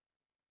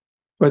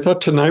I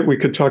thought tonight we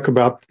could talk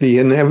about the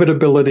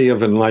inevitability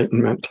of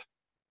enlightenment.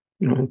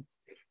 You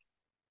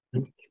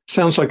know,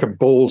 sounds like a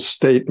bold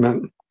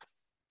statement.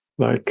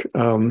 Like,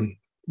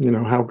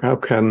 how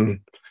can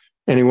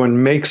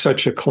anyone make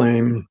such a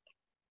claim?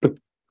 But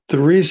the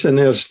reason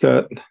is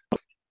that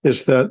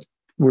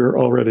we're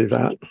already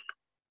that.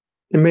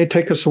 It may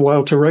take us a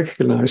while to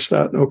recognize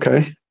that,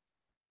 okay?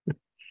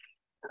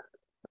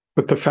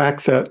 But the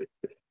fact that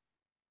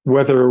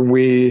whether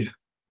we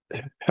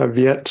have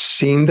yet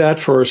seen that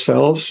for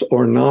ourselves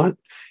or not,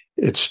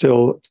 it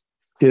still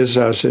is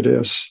as it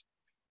is,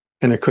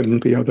 and it couldn't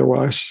be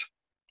otherwise.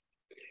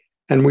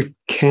 And we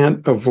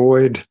can't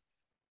avoid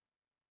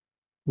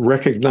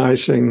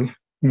recognizing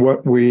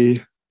what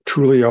we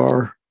truly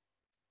are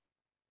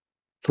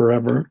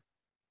forever.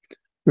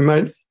 We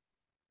might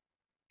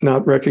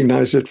not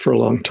recognize it for a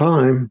long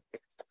time,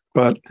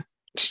 but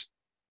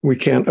we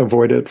can't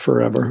avoid it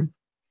forever.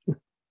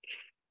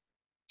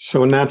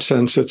 So in that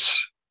sense,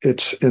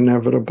 it's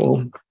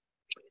inevitable.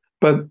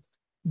 But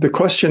the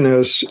question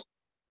is,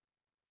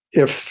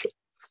 if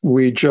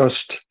we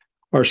just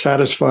are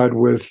satisfied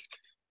with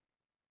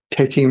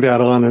taking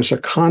that on as a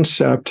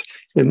concept,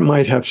 it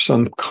might have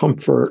some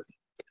comfort.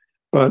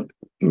 But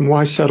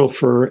why settle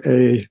for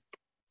a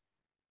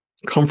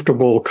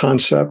comfortable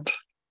concept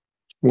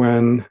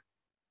when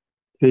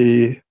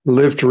the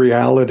lived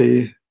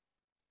reality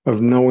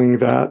of knowing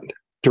that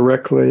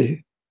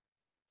directly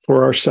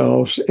for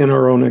ourselves in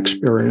our own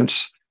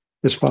experience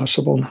is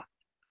possible?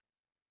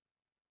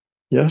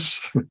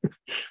 Yes.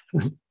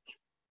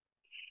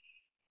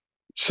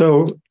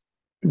 So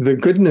the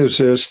good news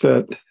is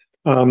that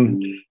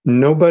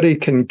nobody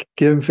can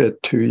give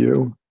it to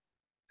you.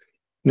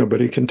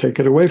 Nobody can take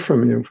it away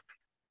from you.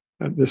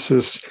 This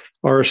is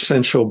our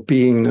essential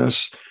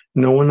beingness.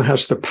 No one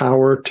has the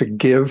power to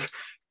give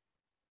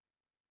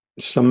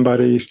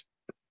somebody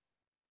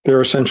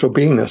their essential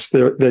beingness.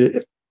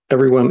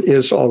 Everyone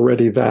is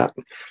already that.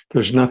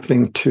 There's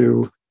nothing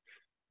to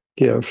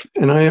give.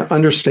 And I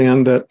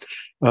understand that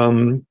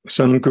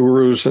some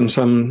gurus and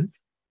some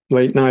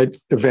late night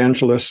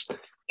evangelists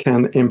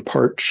can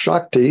impart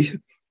Shakti,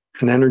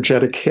 an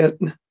energetic hit.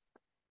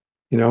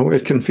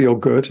 It can feel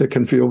good. It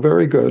can feel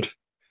very good. It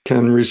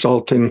can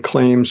result in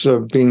claims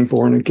of being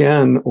born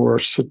again or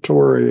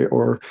Satori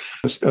or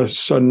a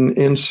sudden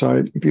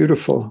insight.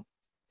 Beautiful.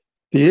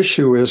 The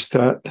issue is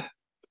that,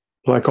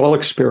 like all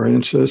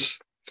experiences,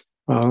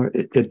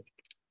 it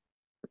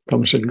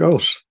comes and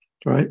goes,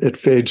 right? It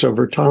fades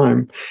over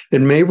time. It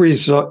may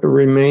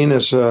remain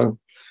as a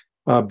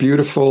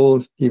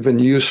beautiful, even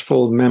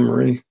useful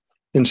memory,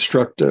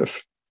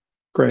 instructive.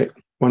 Great,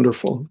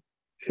 wonderful.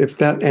 If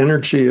that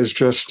energy is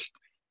just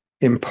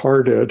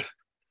imparted,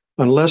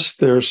 unless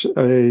there's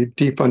a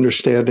deep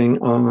understanding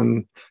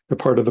on the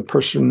part of the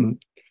person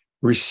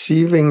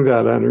receiving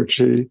that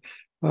energy,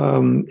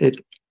 it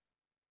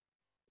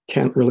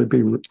can't really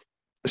be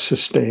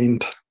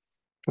sustained,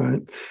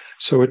 right?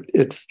 So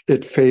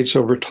it fades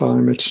over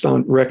time. It's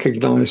not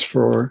recognized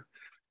for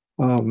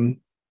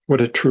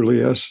what it truly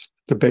is,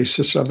 the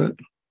basis of it.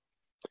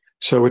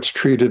 So it's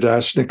treated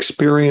as an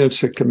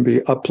experience. It can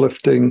be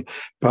uplifting,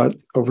 but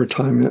over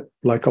time,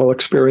 like all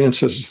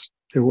experiences,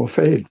 it will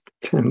fade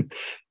and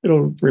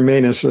it'll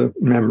remain as a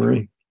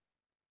memory.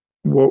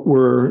 What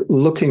we're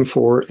looking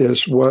for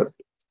is what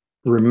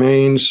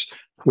remains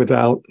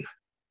without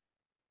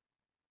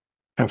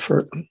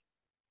effort.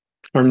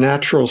 Our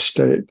natural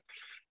state.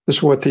 This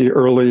is what the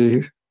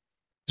early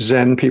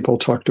Zen people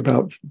talked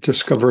about,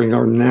 discovering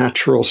our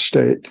natural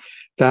state,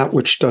 that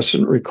which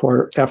doesn't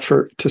require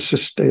effort to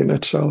sustain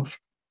itself.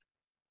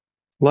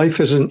 Life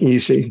isn't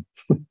easy.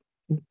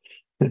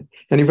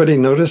 Anybody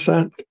notice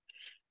that?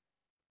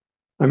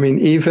 I mean,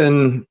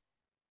 even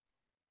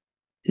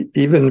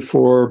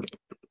for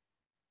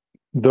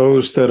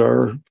those that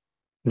are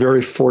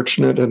very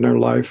fortunate in their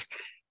life,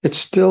 it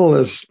still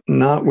is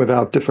not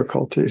without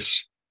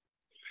difficulties.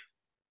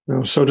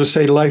 So to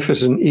say life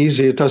isn't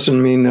easy, it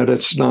doesn't mean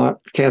that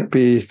can't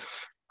be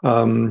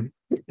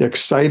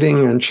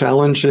exciting and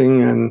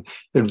challenging and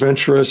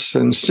adventurous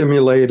and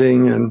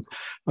stimulating and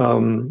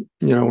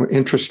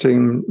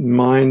interesting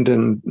mind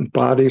and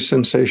body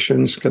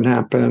sensations can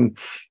happen,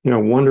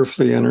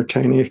 wonderfully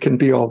entertaining. It can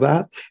be all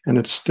that, and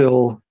it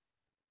still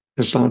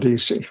is not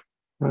easy,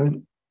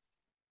 right?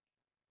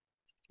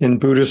 In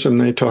Buddhism,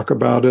 they talk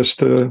about as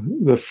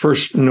the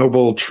first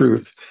noble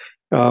truth.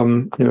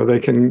 They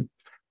can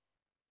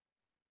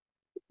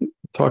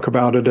talk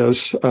about it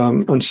as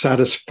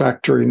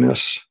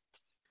unsatisfactoriness.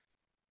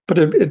 But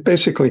it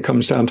basically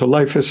comes down to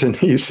life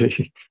isn't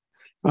easy.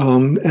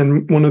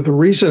 And one of the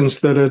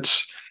reasons that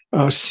it's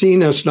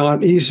seen as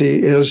not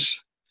easy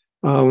is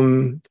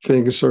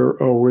things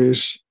are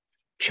always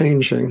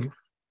changing.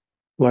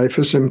 Life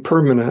is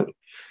impermanent.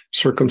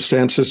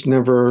 Circumstances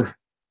never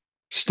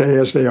stay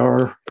as they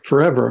are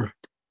forever.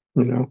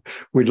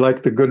 We'd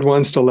like the good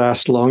ones to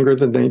last longer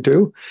than they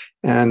do,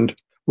 and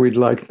we'd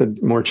like the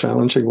more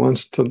challenging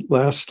ones to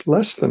last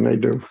less than they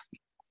do.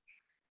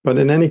 But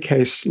in any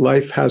case,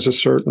 life has a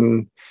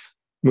certain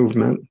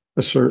movement,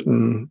 a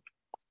certain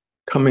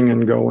coming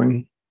and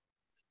going.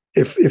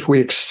 If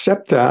we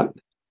accept that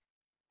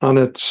on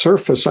its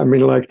surface, I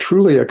mean, like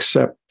truly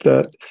accept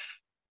that,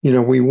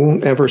 we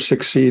won't ever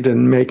succeed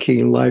in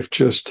making life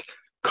just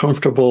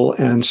comfortable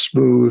and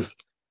smooth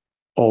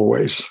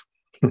always.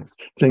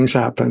 Things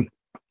happen,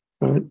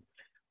 right?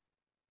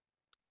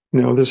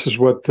 This is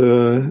what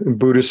the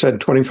Buddha said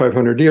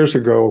 2,500 years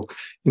ago,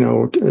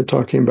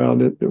 talking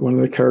about it. One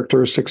of the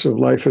characteristics of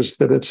life is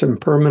that it's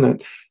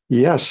impermanent.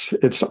 Yes,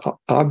 it's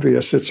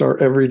obvious. It's our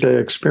everyday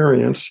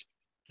experience,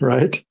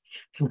 right?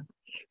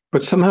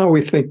 But somehow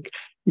we think,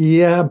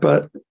 yeah,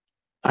 but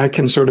I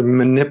can sort of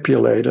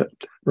manipulate it,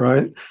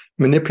 right?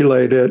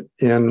 Manipulate it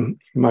in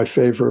my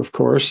favor, of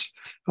course,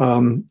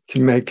 to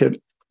make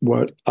it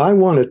what I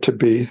want it to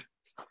be,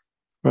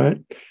 right?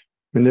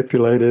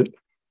 Manipulate it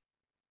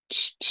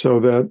so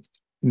that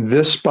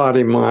this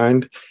body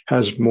mind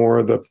has more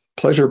of the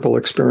pleasurable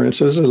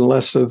experiences and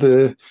less of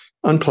the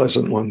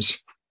unpleasant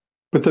ones.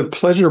 But the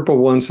pleasurable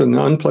ones and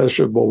the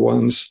unpleasurable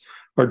ones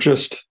are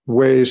just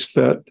ways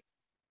that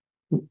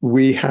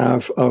we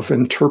have of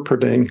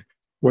interpreting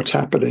what's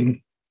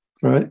happening,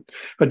 right?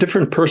 A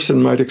different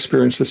person might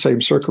experience the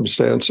same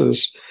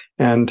circumstances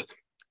and,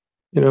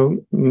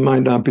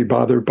 might not be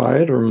bothered by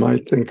it, or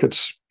might think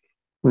it's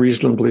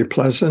reasonably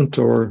pleasant,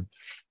 or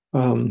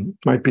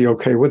might be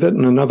okay with it.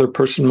 And another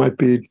person might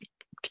be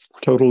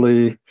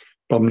totally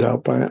bummed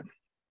out by it,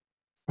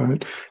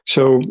 right?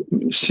 So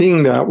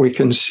seeing that, we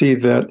can see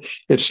that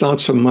it's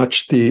not so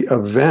much the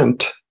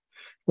event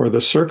or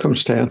the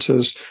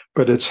circumstances,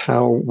 but it's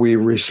how we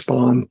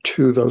respond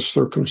to those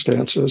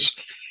circumstances.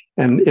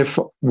 And if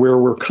where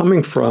we're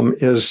coming from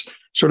is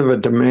sort of a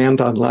demand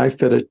on life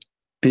that it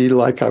be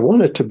like I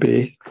want it to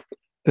be,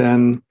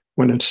 then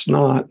when it's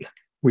not,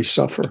 we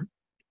suffer,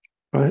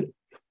 right?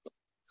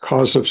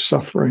 Cause of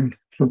suffering.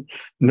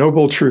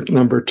 Noble truth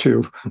number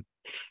 2,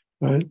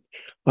 right?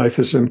 Life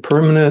is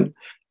impermanent.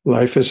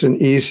 Life isn't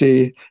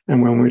easy.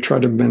 And when we try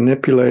to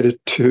manipulate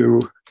it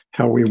to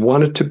how we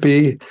want it to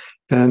be,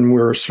 then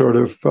we're sort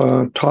of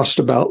tossed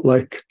about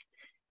like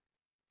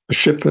a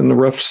ship in the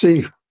rough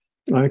sea,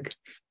 like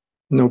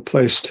no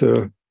place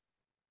to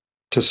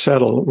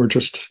settle. We're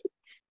just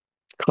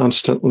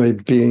constantly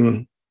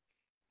being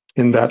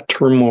in that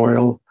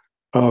turmoil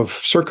of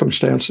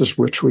circumstances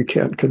which we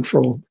can't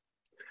control.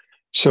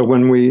 So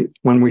when we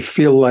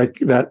feel like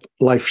that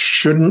life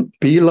shouldn't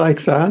be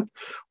like that,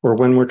 or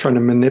when we're trying to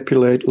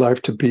manipulate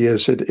life to be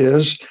as it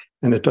is,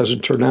 and it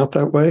doesn't turn out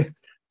that way,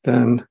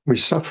 then we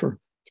suffer,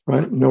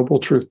 right? Noble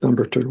truth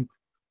number 2.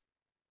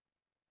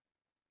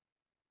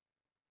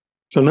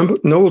 So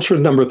noble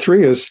truth number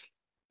 3 is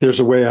there's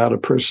a way out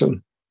of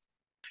prison.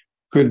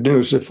 Good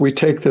news. If we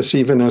take this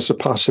even as a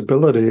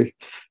possibility,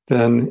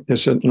 then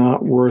is it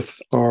not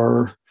worth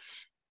our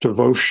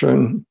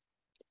devotion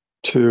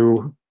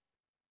to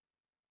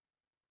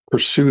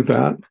pursue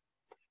that,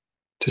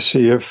 to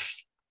see if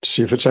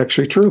it's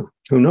actually true?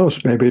 Who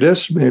knows? Maybe it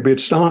is, maybe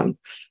it's not.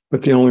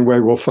 But the only way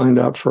we'll find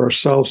out for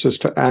ourselves is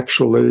to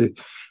actually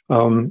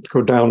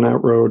go down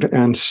that road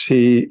and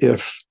see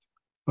if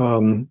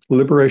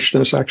liberation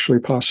is actually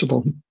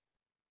possible.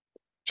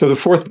 So the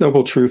 4th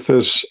noble truth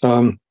is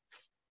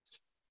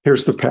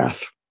here's the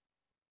path.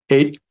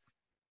 8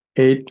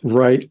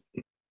 right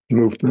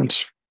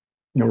movements.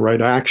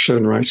 Right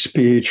action, right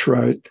speech,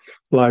 right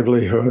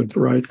livelihood,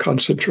 right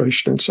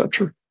concentration,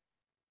 etc.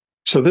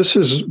 So this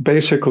is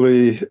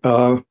basically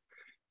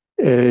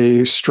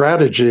a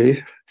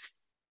strategy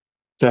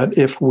that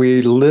if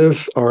we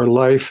live our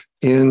life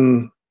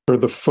in for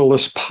the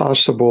fullest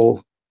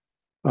possible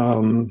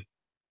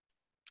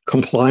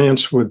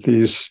compliance with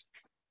these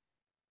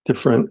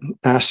different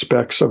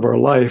aspects of our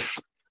life,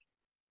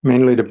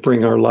 mainly to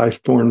bring our life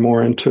more and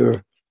more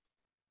into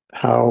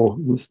how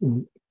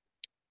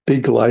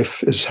big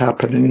life is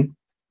happening,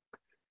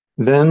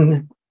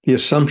 then the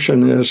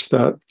assumption is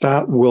that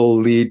that will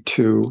lead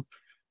to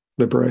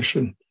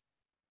liberation.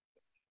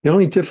 The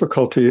only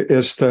difficulty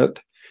is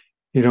that,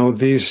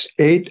 these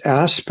 8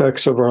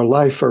 aspects of our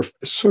life are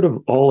sort of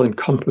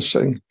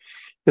all-encompassing.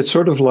 It's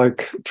sort of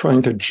like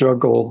trying to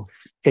juggle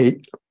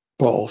 8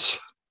 balls.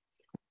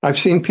 I've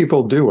seen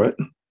people do it,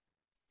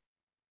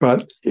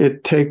 but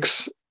it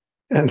takes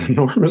an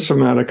enormous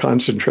amount of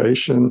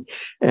concentration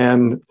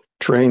and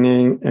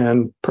training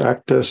and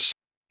practice.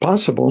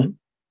 Possible,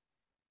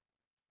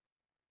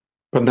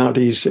 but not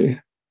easy.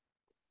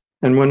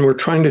 And when we're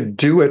trying to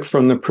do it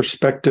from the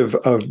perspective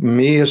of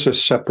me as a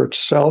separate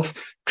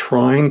self,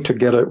 trying to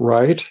get it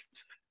right,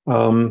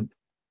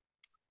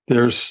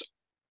 there's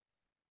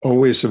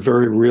always a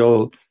very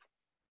real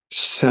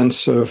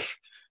sense of,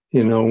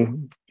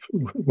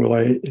 will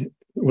I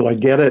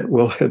get it?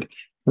 Am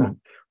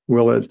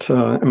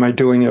I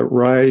doing it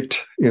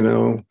right?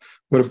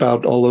 What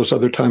about all those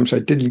other times I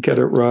didn't get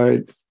it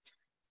right?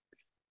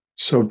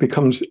 So it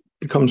becomes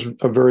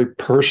a very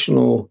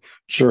personal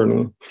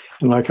journey.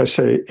 And like I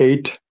say,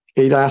 eight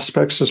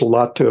aspects is a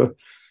lot to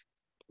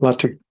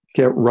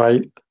get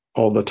right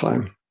all the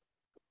time.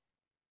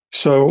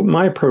 So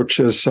my approach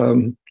is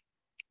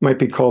might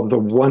be called the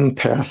one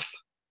path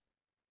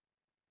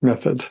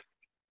method.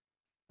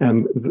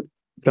 And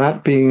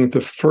that being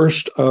the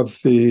first of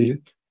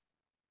the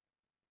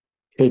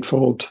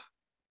Eightfold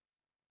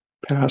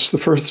Paths. The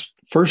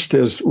first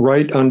is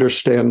right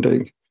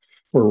understanding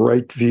or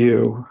right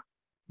view,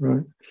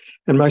 right?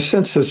 And my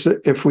sense is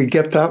that if we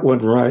get that one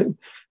right,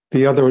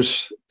 the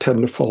others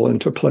tend to fall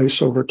into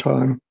place over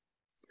time.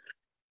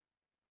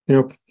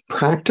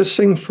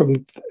 Practicing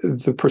from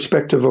the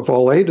perspective of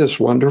all eight is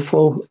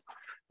wonderful.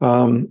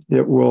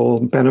 It will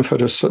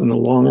benefit us in the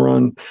long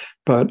run,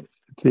 but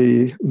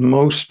the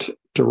most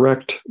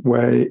direct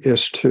way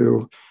is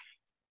to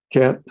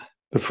get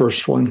the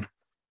first one,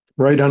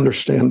 right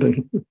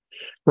understanding.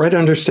 Right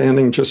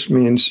understanding just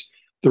means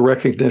the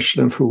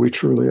recognition of who we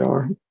truly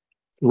are,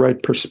 the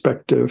right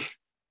perspective,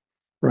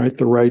 right?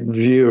 The right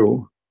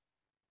view.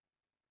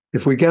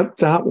 If we get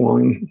that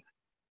one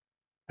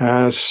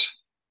as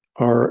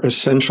our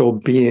essential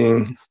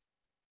being,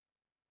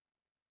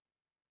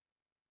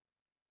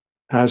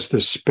 as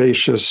the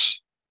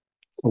spacious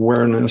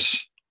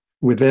awareness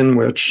within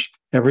which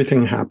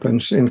everything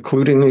happens,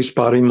 including these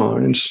body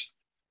minds,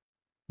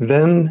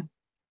 then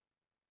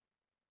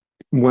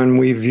when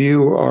we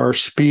view our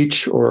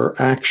speech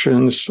or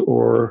actions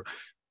or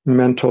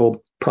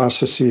mental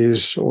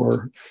processes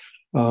or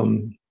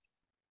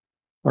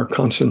our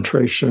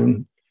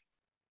concentration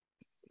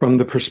from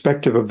the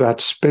perspective of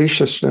that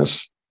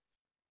spaciousness,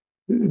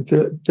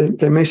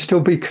 they may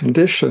still be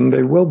conditioned,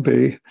 they will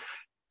be,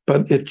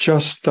 but it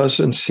just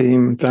doesn't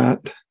seem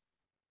that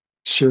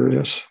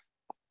serious.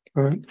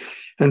 Right?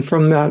 And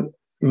from that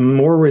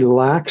more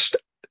relaxed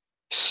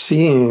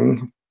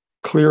seeing,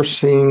 clear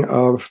seeing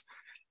of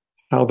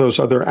how those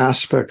other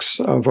aspects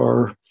of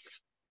our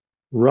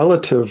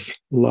relative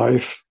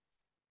life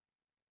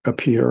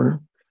appear,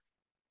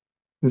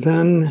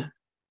 then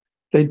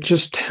they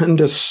just tend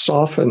to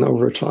soften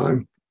over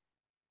time.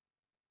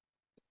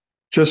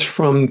 Just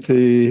from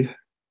the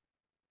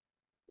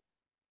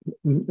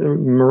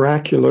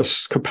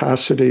miraculous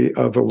capacity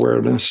of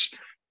awareness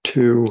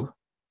to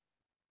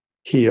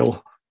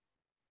heal.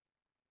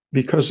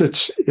 Because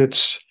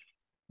it's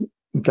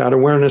that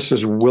awareness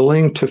is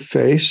willing to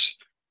face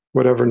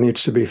whatever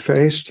needs to be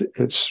faced.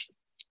 It's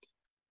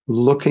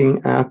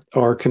looking at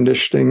our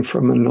conditioning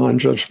from a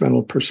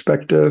non-judgmental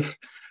perspective,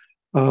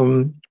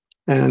 and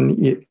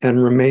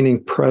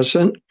remaining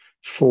present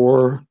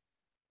for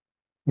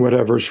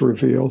whatever's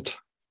revealed.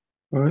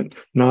 Right?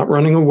 Not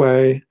running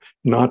away,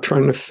 not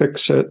trying to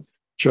fix it,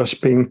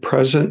 just being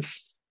present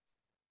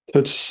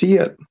to see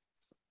it.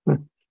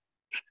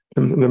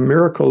 The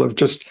miracle of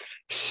just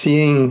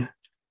seeing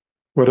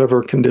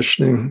whatever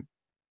conditioning,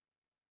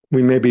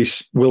 we may be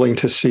willing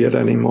to see at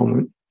any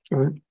moment,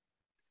 right?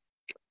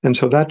 And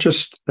so that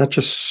just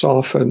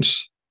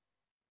softens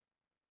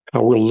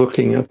how we're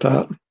looking at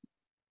that.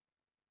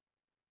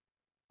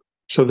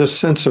 So this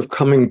sense of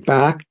coming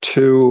back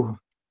to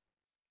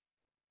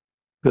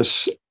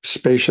this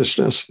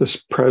spaciousness, this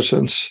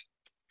presence,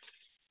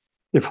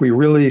 if we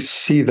really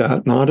see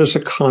that, not as a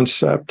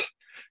concept,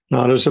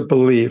 not as a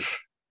belief,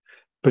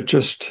 but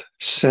just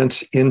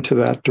sense into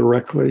that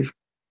directly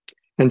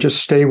and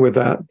just stay with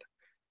that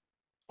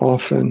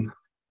often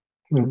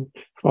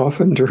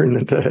during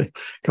the day.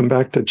 Come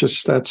back to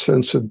just that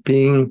sense of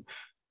being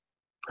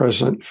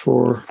present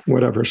for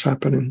whatever's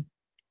happening.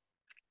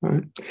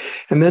 Right?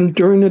 And then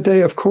during the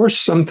day, of course,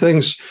 some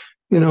things,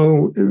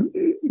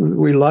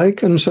 we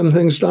like and some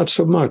things not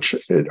so much.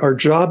 Our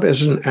job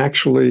isn't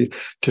actually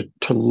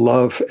to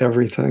love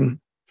everything,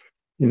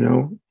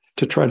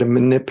 to try to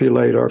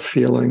manipulate our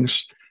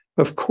feelings.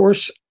 Of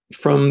course,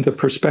 from the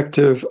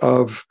perspective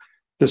of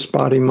this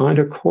body-mind,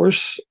 of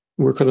course,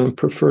 we're going to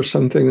prefer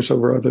some things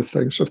over other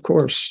things, of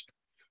course.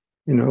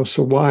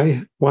 So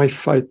why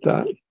fight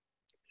that?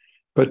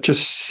 But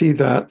just see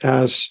that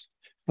as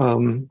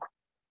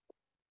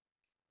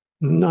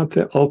not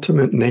the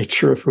ultimate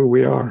nature of who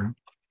we are,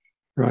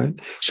 right?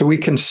 So we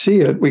can see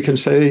it. We can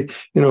say,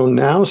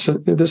 now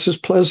this is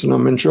pleasant.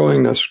 I'm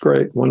enjoying this.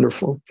 Great,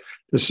 wonderful.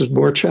 This is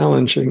more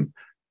challenging.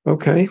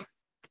 Okay.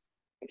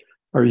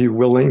 Are you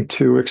willing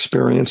to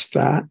experience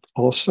that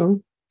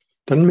also?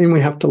 Doesn't mean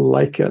we have to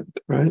like it,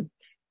 right?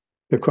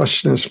 The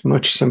question is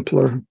much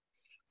simpler.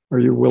 Are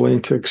you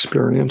willing to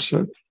experience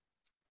it?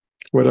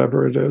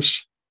 Whatever it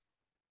is.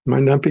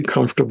 Might not be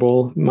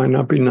comfortable, might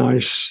not be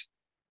nice,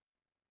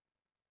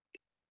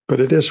 but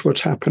it is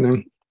what's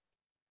happening.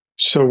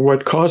 So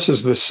what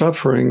causes the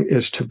suffering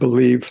is to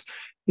believe,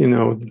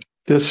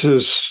 this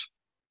is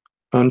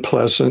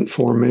unpleasant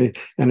for me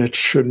and it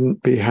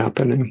shouldn't be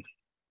happening,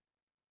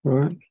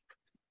 right?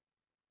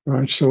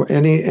 Right. So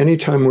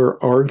anytime we're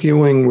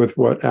arguing with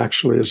what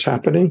actually is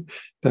happening,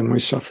 then we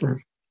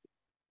suffer.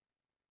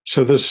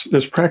 So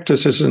this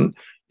practice isn't,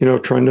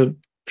 trying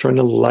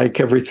to like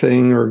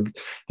everything or,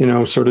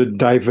 sort of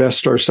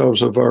divest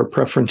ourselves of our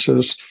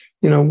preferences.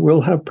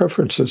 We'll have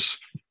preferences.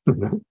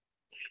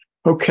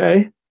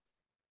 Okay.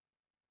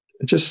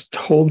 Just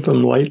hold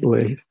them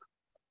lightly.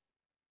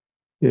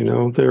 They're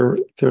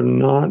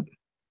not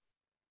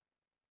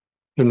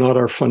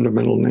our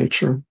fundamental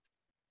nature.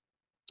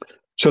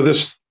 So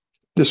this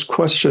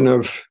question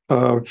of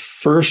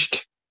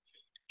first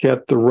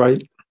get the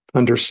right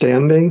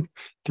understanding,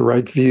 the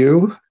right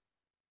view.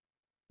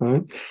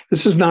 Right?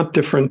 This is not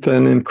different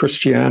than in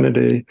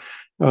Christianity,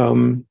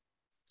 when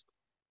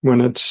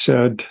it's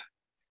said,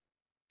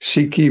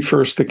 seek ye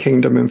first the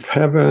kingdom of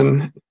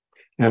heaven,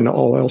 and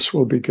all else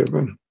will be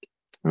given.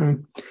 Right?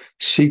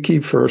 Seek ye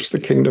first the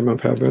kingdom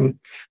of heaven.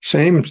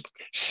 Same,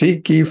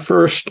 seek ye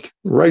first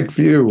right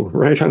view,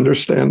 right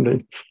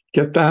understanding.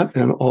 Get that,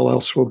 and all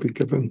else will be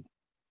given.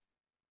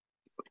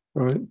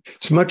 Right?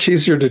 It's much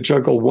easier to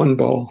juggle one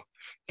ball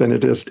than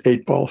it is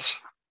 8 balls.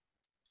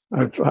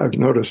 I've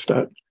noticed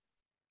that.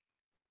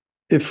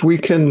 If we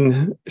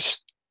can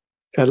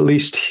at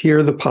least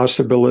hear the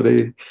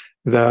possibility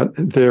that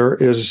there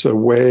is a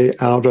way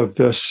out of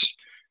this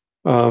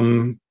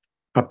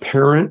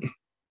apparent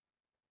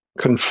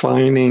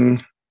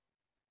confining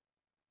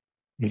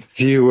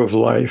view of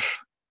life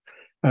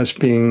as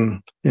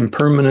being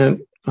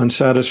impermanent,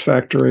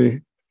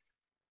 unsatisfactory,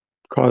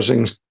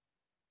 causing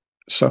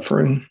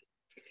suffering,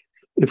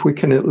 if we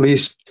can at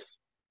least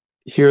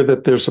hear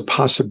that there's a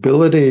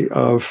possibility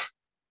of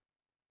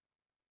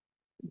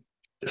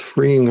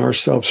freeing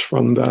ourselves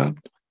from that,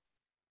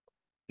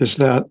 is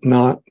that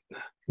not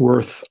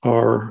worth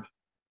our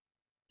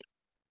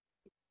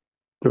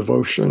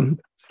devotion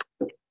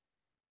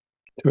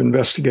to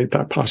investigate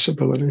that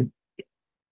possibility?